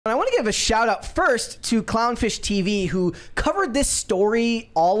I want to give a shout out first to Clownfish TV, who covered this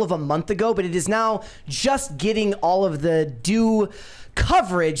story all of a month ago, but it is now just getting all of the due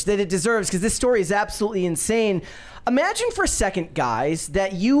coverage that it deserves, because this story is absolutely insane. Imagine for a second, guys,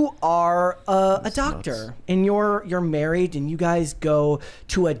 that you are a doctor and you're married and you guys go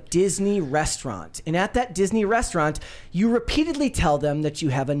to a Disney restaurant. And at that Disney restaurant, you repeatedly tell them that you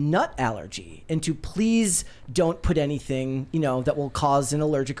have a nut allergy and to please don't put anything, that will cause an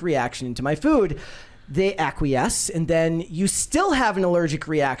allergic reaction into my food. They acquiesce, and then you still have an allergic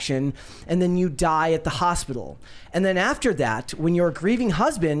reaction, and then you die at the hospital. And then after that, when your grieving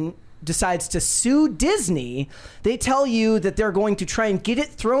husband decides to sue Disney, they tell you that they're going to try and get it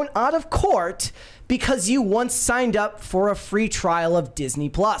thrown out of court because you once signed up for a free trial of Disney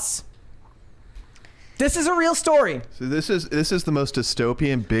Plus. This is a real story. So this is the most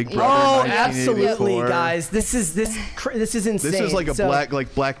dystopian Big Brother. Oh, absolutely, guys. This is insane. This is like a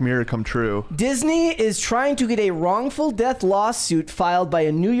Black Mirror come true. Disney is trying to get a wrongful death lawsuit filed by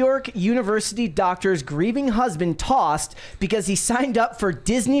a New York University doctor's grieving husband tossed because he signed up for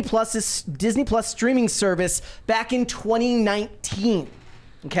Disney Plus streaming service back in 2019.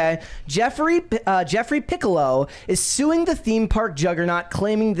 Okay, Jeffrey Piccolo is suing the theme park juggernaut,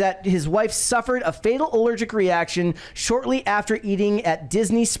 claiming that his wife suffered a fatal allergic reaction shortly after eating at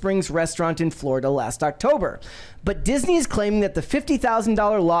Disney Springs restaurant in Florida last October. But Disney is claiming that the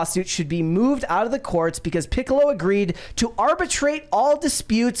 $50,000 lawsuit should be moved out of the courts because Piccolo agreed to arbitrate all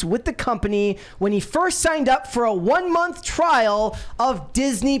disputes with the company when he first signed up for a 1-month trial of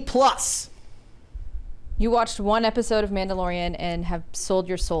Disney Plus. You watched one episode of Mandalorian and have sold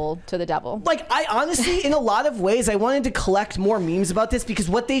your soul to the devil. Like, I honestly, in a lot of ways, I wanted to collect more memes about this because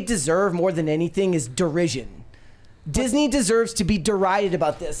what they deserve more than anything is derision. Disney deserves to be derided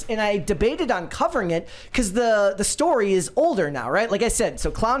about this. And I debated on covering it because the story is older now, right? Like I said, so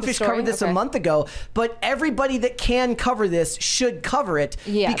Clownfish covered this a month ago, but everybody that can cover this should cover it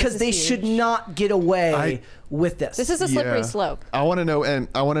because they should not get away with this. This is a slippery slope. I want to know, and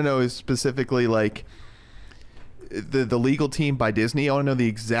I want to know is specifically like the legal team by Disney. I want to know the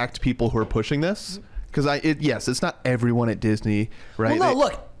exact people who are pushing this, because yes, it's not everyone at Disney, right? Well, no,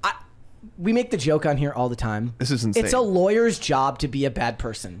 look, we make the joke on here all the time. This is insane. It's a lawyer's job to be a bad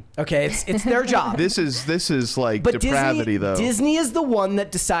person. Okay, it's their job. This is like depravity, though. Disney is the one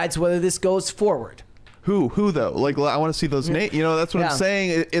that decides whether this goes forward. Who though? Like, I want to see those names. That's what I'm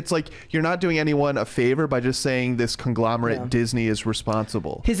saying. It's like you're not doing anyone a favor by just saying this conglomerate Disney is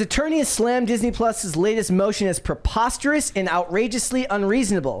responsible. His attorney has slammed Disney Plus's latest motion as preposterous and outrageously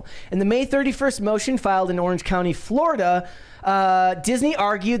unreasonable. In the May 31st motion filed in Orange County, Florida, Disney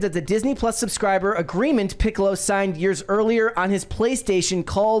argued that the Disney Plus subscriber agreement Piccolo signed years earlier on his PlayStation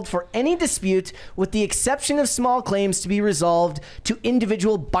called for any dispute, with the exception of small claims, to be resolved to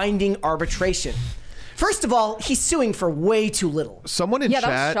individual binding arbitration. First of all, he's suing for way too little. Someone in chat,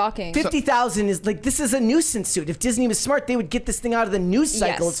 that's shocking. 50,000 is like, this is a nuisance suit. If Disney was smart, they would get this thing out of the news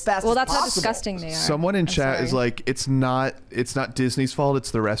cycle as fast as possible. Well, that's how disgusting they are. Someone in chat is like, it's not Disney's fault, it's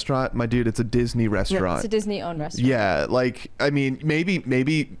the restaurant. My dude, it's a Disney restaurant. It's a Disney-owned restaurant. Yeah, like, I mean,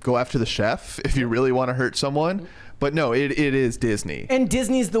 maybe go after the chef if you really want to hurt someone. But no, it is Disney. And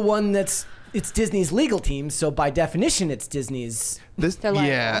Disney's the one it's Disney's legal team, so by definition, it's Disney's.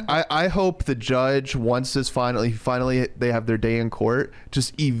 I hope the judge, once this finally they have their day in court,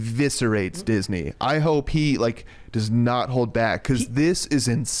 just eviscerates Disney. I hope he does not hold back, because this is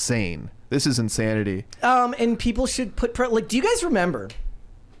insane. This is insanity. And people should put do you guys remember?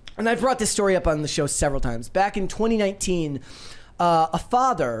 And I've brought this story up on the show several times. Back in 2019. A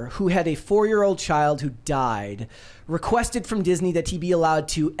father who had a 4-year-old child who died requested from Disney that he be allowed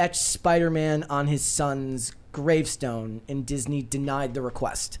to etch Spider-Man on his son's gravestone, and Disney denied the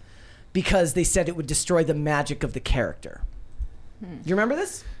request because they said it would destroy the magic of the character. You remember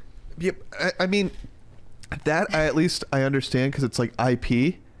this? Yep. I mean, that at least I understand, because it's like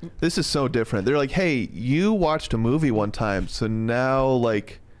IP. This is so different. They're like, hey, you watched a movie one time, so now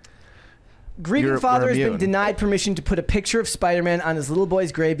grieving father has been denied permission to put a picture of Spider-Man on his little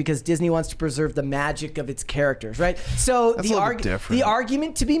boy's grave because Disney wants to preserve the magic of its characters, right? So the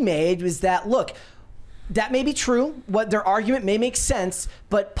argument to be made was that, look, that may be true. What their argument may make sense,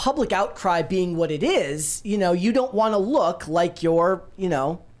 but public outcry being what it is, you don't want to look like you're,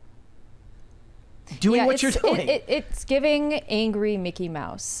 doing what you're doing. It's giving angry Mickey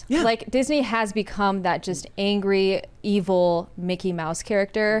Mouse. Yeah. Like, Disney has become that just angry, evil Mickey Mouse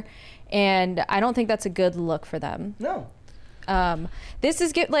character. And I don't think that's a good look for them. No. This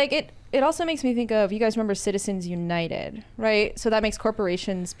is it also makes me think of, you guys remember Citizens United, right? So that makes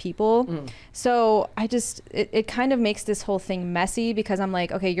corporations people. So it kind of makes this whole thing messy, because I'm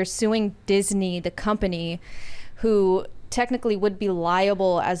like, okay, you're suing Disney, the company, who technically would be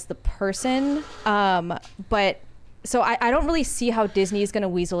liable as the person, but so I don't really see how Disney is going to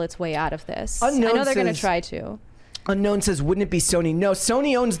weasel its way out of this. I know they're going to try to. Unknown says, wouldn't it be Sony? No,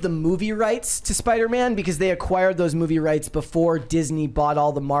 Sony owns the movie rights to Spider-Man, because they acquired those movie rights before Disney bought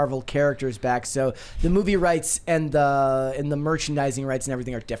all the Marvel characters back. So the movie rights and the merchandising rights and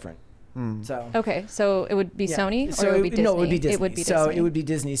everything are different. So okay, so it would be Sony, or it would be Disney? No, it would be Disney. It would be so Disney. it would be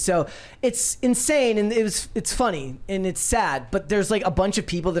Disney. So it's insane, and it's funny and it's sad. But there's like a bunch of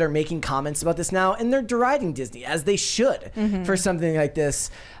people that are making comments about this now, and they're deriding Disney, as they should, for something like this.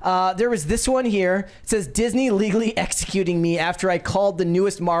 There was this one here. It says, Disney legally executing me after I called the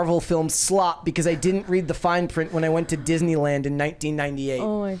newest Marvel film slop because I didn't read the fine print when I went to Disneyland in 1998.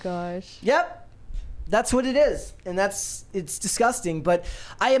 Oh my gosh. Yep. That's what it is, and it's disgusting. But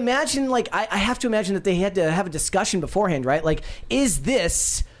I imagine, like, I have to imagine that they had to have a discussion beforehand, right? Like, is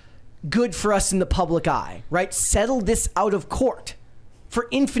this good for us in the public eye, right? Settle this out of court for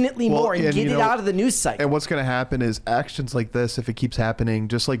infinitely more and get it out of the news cycle. And what's going to happen is actions like this, if it keeps happening,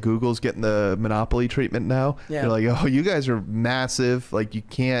 just like Google's getting the monopoly treatment now, they're like, oh, you guys are massive, like you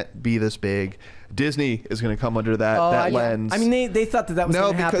can't be this big. Disney is going to come under that lens. I mean, they thought that was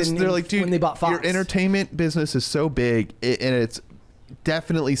going to happen because they're like, dude, when they bought Fox. Your entertainment business is so big, and it's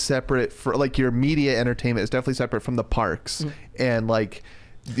definitely separate for, like, your media entertainment is definitely separate from the parks and like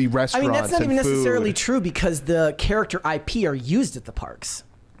the restaurants. I mean, that's not even necessarily true, because the character IP are used at the parks.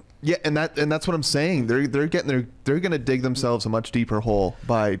 Yeah, and that's what I'm saying. They're gonna dig themselves a much deeper hole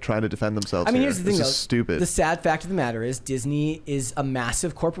by trying to defend themselves. I mean, here's the thing, though. This is stupid. The sad fact of the matter is, Disney is a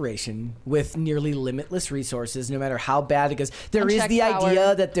massive corporation with nearly limitless resources. No matter how bad it goes, there is the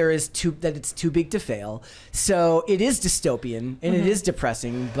idea that it's too big to fail. So it is dystopian and it is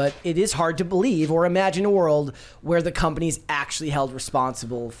depressing, but it is hard to believe or imagine a world where the company's actually held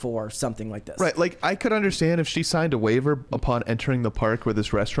responsible for something like this. Right, like I could understand if she signed a waiver upon entering the park where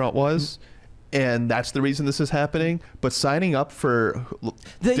this restaurant was, and that's the reason this is happening. But signing up for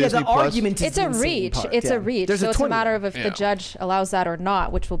Disney Plus, argument is it's a reach. It's a reach. So it's a matter of if the judge allows that or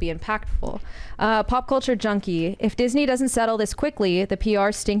not, which will be impactful. Pop culture junkie: if Disney doesn't settle this quickly, the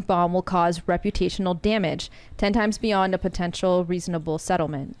PR stink bomb will cause reputational damage 10 times beyond a potential reasonable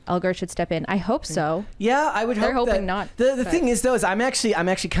settlement. Elgar should step in. I hope so. Yeah, I would hope. They're hoping not. The thing is, though, is I'm actually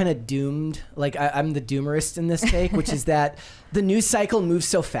kind of doomed. Like I'm the doomerist in this take, which is that the news cycle moves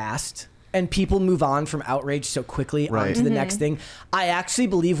so fast and people move on from outrage so quickly onto the next thing. I actually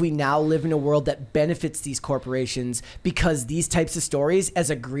believe we now live in a world that benefits these corporations, because these types of stories, as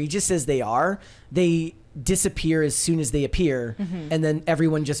egregious as they are, they disappear as soon as they appear, and then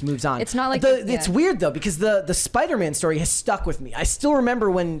everyone just moves on. It's not like it's weird though, because the Spider-Man story has stuck with me. I still remember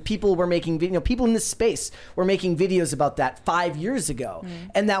when people were making people in this space were making videos about that 5 years ago,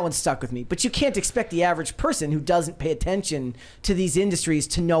 and that one stuck with me. But you can't expect the average person who doesn't pay attention to these industries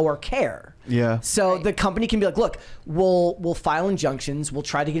to know or care. Yeah. So the company can be like, look, we'll file injunctions, we'll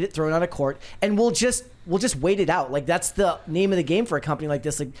try to get it thrown out of court, and we'll just wait it out. Like, that's the name of the game for a company like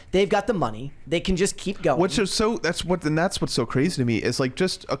this. Like, they've got the money, they can just keep going. That's what's so crazy to me is, like,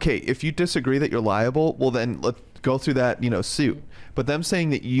 just okay, if you disagree that you're liable, well then let's go through that suit. But them saying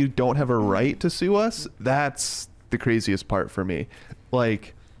that you don't have a right to sue us, that's the craziest part for me.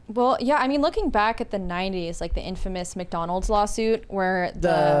 Like, well, yeah, I mean, looking back at the 90s, like the infamous McDonald's lawsuit where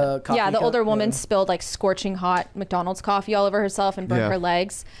the older woman spilled like scorching hot McDonald's coffee all over herself and burned her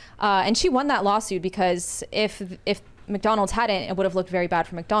legs. And she won that lawsuit because if McDonald's hadn't, it would have looked very bad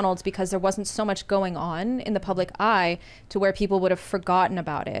for McDonald's, because there wasn't so much going on in the public eye to where people would have forgotten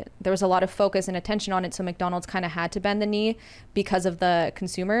about it. There was a lot of focus and attention on it, so McDonald's kind of had to bend the knee because of the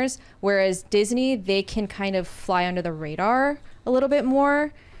consumers. Whereas Disney, they can kind of fly under the radar a little bit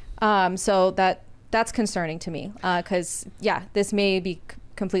more. So that's concerning to me, because this may be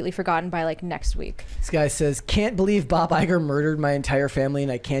completely forgotten by like next week. This guy says, can't believe Bob Iger murdered my entire family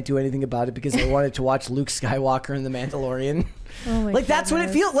and I can't do anything about it because I wanted to watch Luke Skywalker in The Mandalorian. Oh my that's what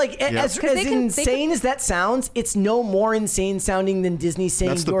it feels like. As insane as that sounds, it's no more insane sounding than Disney saying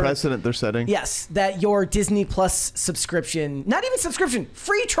that's the precedent they're setting. Yes, that your Disney Plus subscription, not even subscription,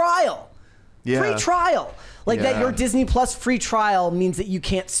 free trial. Free trial. That your Disney Plus free trial means that you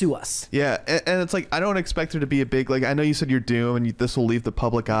can't sue us. Yeah, and it's like, I don't expect there to be a big, like, I know you said you're doomed and this will leave the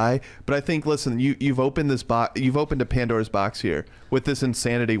public eye, but I think, listen, you've opened this box, you've opened a Pandora's box here with this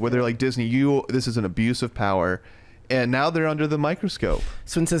insanity where they're like, Disney, this is an abuse of power, And now they're under the microscope.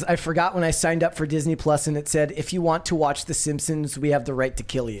 So it says, I forgot when I signed up for Disney Plus and it said, if you want to watch The Simpsons, we have the right to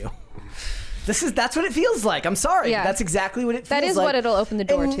kill you. That's what it feels like. I'm sorry. Yeah. That's exactly what it feels like. That is what it'll open the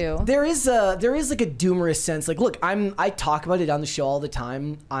door to. There is like a doomorous sense. Like, look, I talk about it on the show all the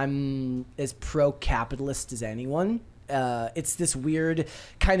time. I'm as pro-capitalist as anyone. It's this weird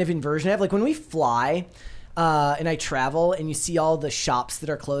kind of inversion I have. Like when we fly and I travel and you see all the shops that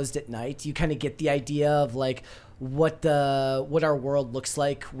are closed at night, you kind of get the idea of like what our world looks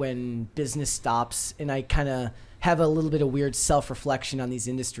like when business stops. And I kind of have a little bit of weird self-reflection on these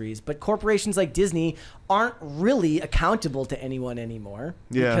industries. But corporations like Disney aren't really accountable to anyone anymore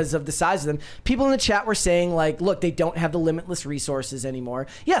because of the size of them. People in the chat were saying, like, look, they don't have the limitless resources anymore.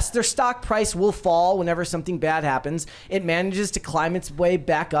 Yes, their stock price will fall whenever something bad happens. It manages to climb its way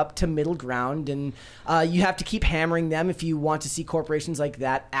back up to middle ground, and you have to keep hammering them if you want to see corporations like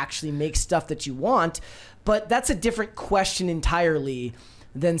that actually make stuff that you want. But that's a different question entirely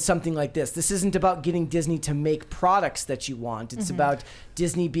than something like this. This isn't about getting Disney to make products that you want. It's about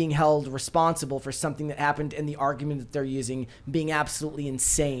Disney being held responsible for something that happened and the argument that they're using being absolutely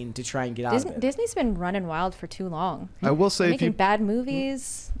insane to try and get out of it. Disney's been running wild for too long. I will say, making bad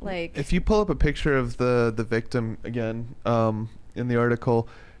movies. Like, if you pull up a picture of the victim again in the article,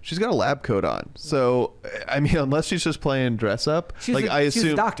 she's got a lab coat on. So, I mean, unless she's just playing dress up, she's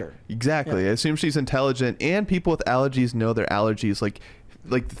a doctor. Exactly. I assume she's intelligent, and people with allergies know their allergies.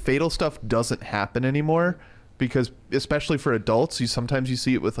 Like the fatal stuff doesn't happen anymore, because especially for adults, sometimes you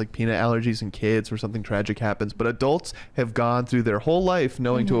see it with like peanut allergies in kids where something tragic happens, but adults have gone through their whole life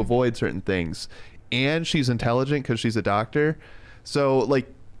knowing to avoid certain things. And she's intelligent because she's a doctor. So like,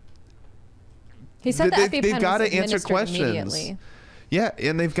 he said they've got to answer questions. Yeah,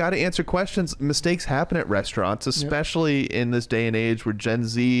 and they've got to answer questions. Mistakes happen at restaurants, especially in this day and age where Gen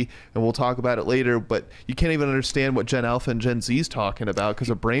Z, and we'll talk about it later, but you can't even understand what Gen Alpha and Gen Z's talking about because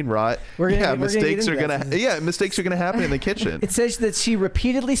of brain rot. Mistakes are gonna happen in the kitchen. It says that she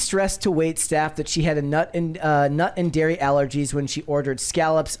repeatedly stressed to wait staff that she had a nut and dairy allergies when she ordered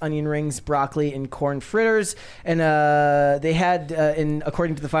scallops, onion rings, broccoli, and corn fritters. And they had,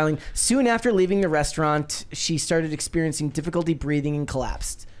 according to the filing, soon after leaving the restaurant, she started experiencing difficulty breathing and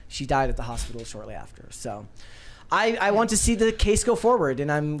collapsed. She died at the hospital shortly after. So I want to see the case go forward,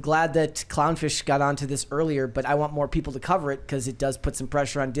 and I'm glad that Clownfish got onto this earlier, but I want more people to cover it because it does put some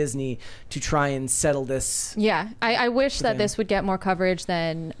pressure on Disney to try and settle this. Yeah, I wish that this would get more coverage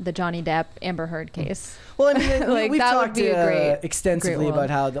than the Johnny Depp Amber Heard case. Well, I mean, like, we've talked extensively about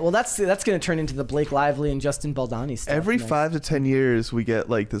how that's going to turn into the Blake Lively and Justin Baldoni stuff. Every 5 to 10 years, we get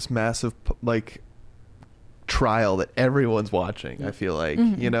like this massive trial that everyone's watching. I feel like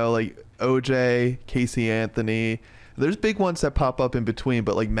you know, like OJ, Casey Anthony, there's big ones that pop up in between,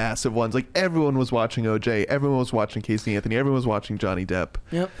 but like massive ones, like everyone was watching OJ, everyone was watching Casey Anthony, everyone was watching Johnny Depp.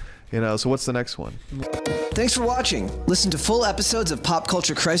 You know, so what's the next one? Thanks for watching. Listen to full episodes of Pop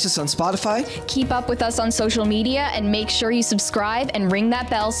Culture Crisis on Spotify. Keep up with us on social media and make sure you subscribe and ring that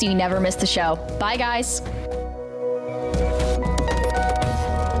bell so you never miss the show. Bye guys.